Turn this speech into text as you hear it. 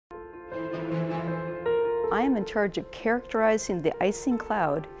I am in charge of characterizing the icing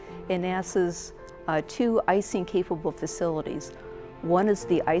cloud in NASA's two icing-capable facilities. One is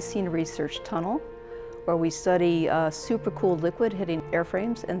the Icing Research Tunnel, where we study supercooled liquid hitting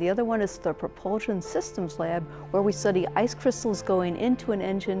airframes, and the other one is the Propulsion Systems Lab, where we study ice crystals going into an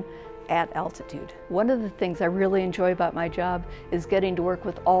engine at altitude. One of the things I really enjoy about my job is getting to work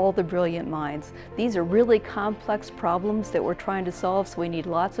with all the brilliant minds. These are really complex problems that we're trying to solve, so we need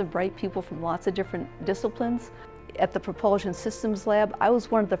lots of bright people from lots of different disciplines. At the Propulsion Systems Lab, I was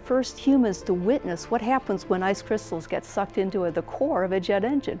one of the first humans to witness what happens when ice crystals get sucked into the core of a jet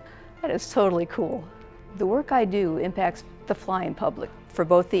engine. That is totally cool. The work I do impacts the flying public. For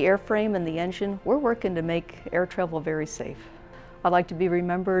both the airframe and the engine, we're working to make air travel very safe. I'd like to be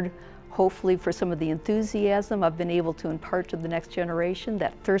remembered, hopefully, for some of the enthusiasm I've been able to impart to the next generation,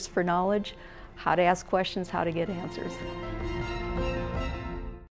 that thirst for knowledge, how to ask questions, how to get answers.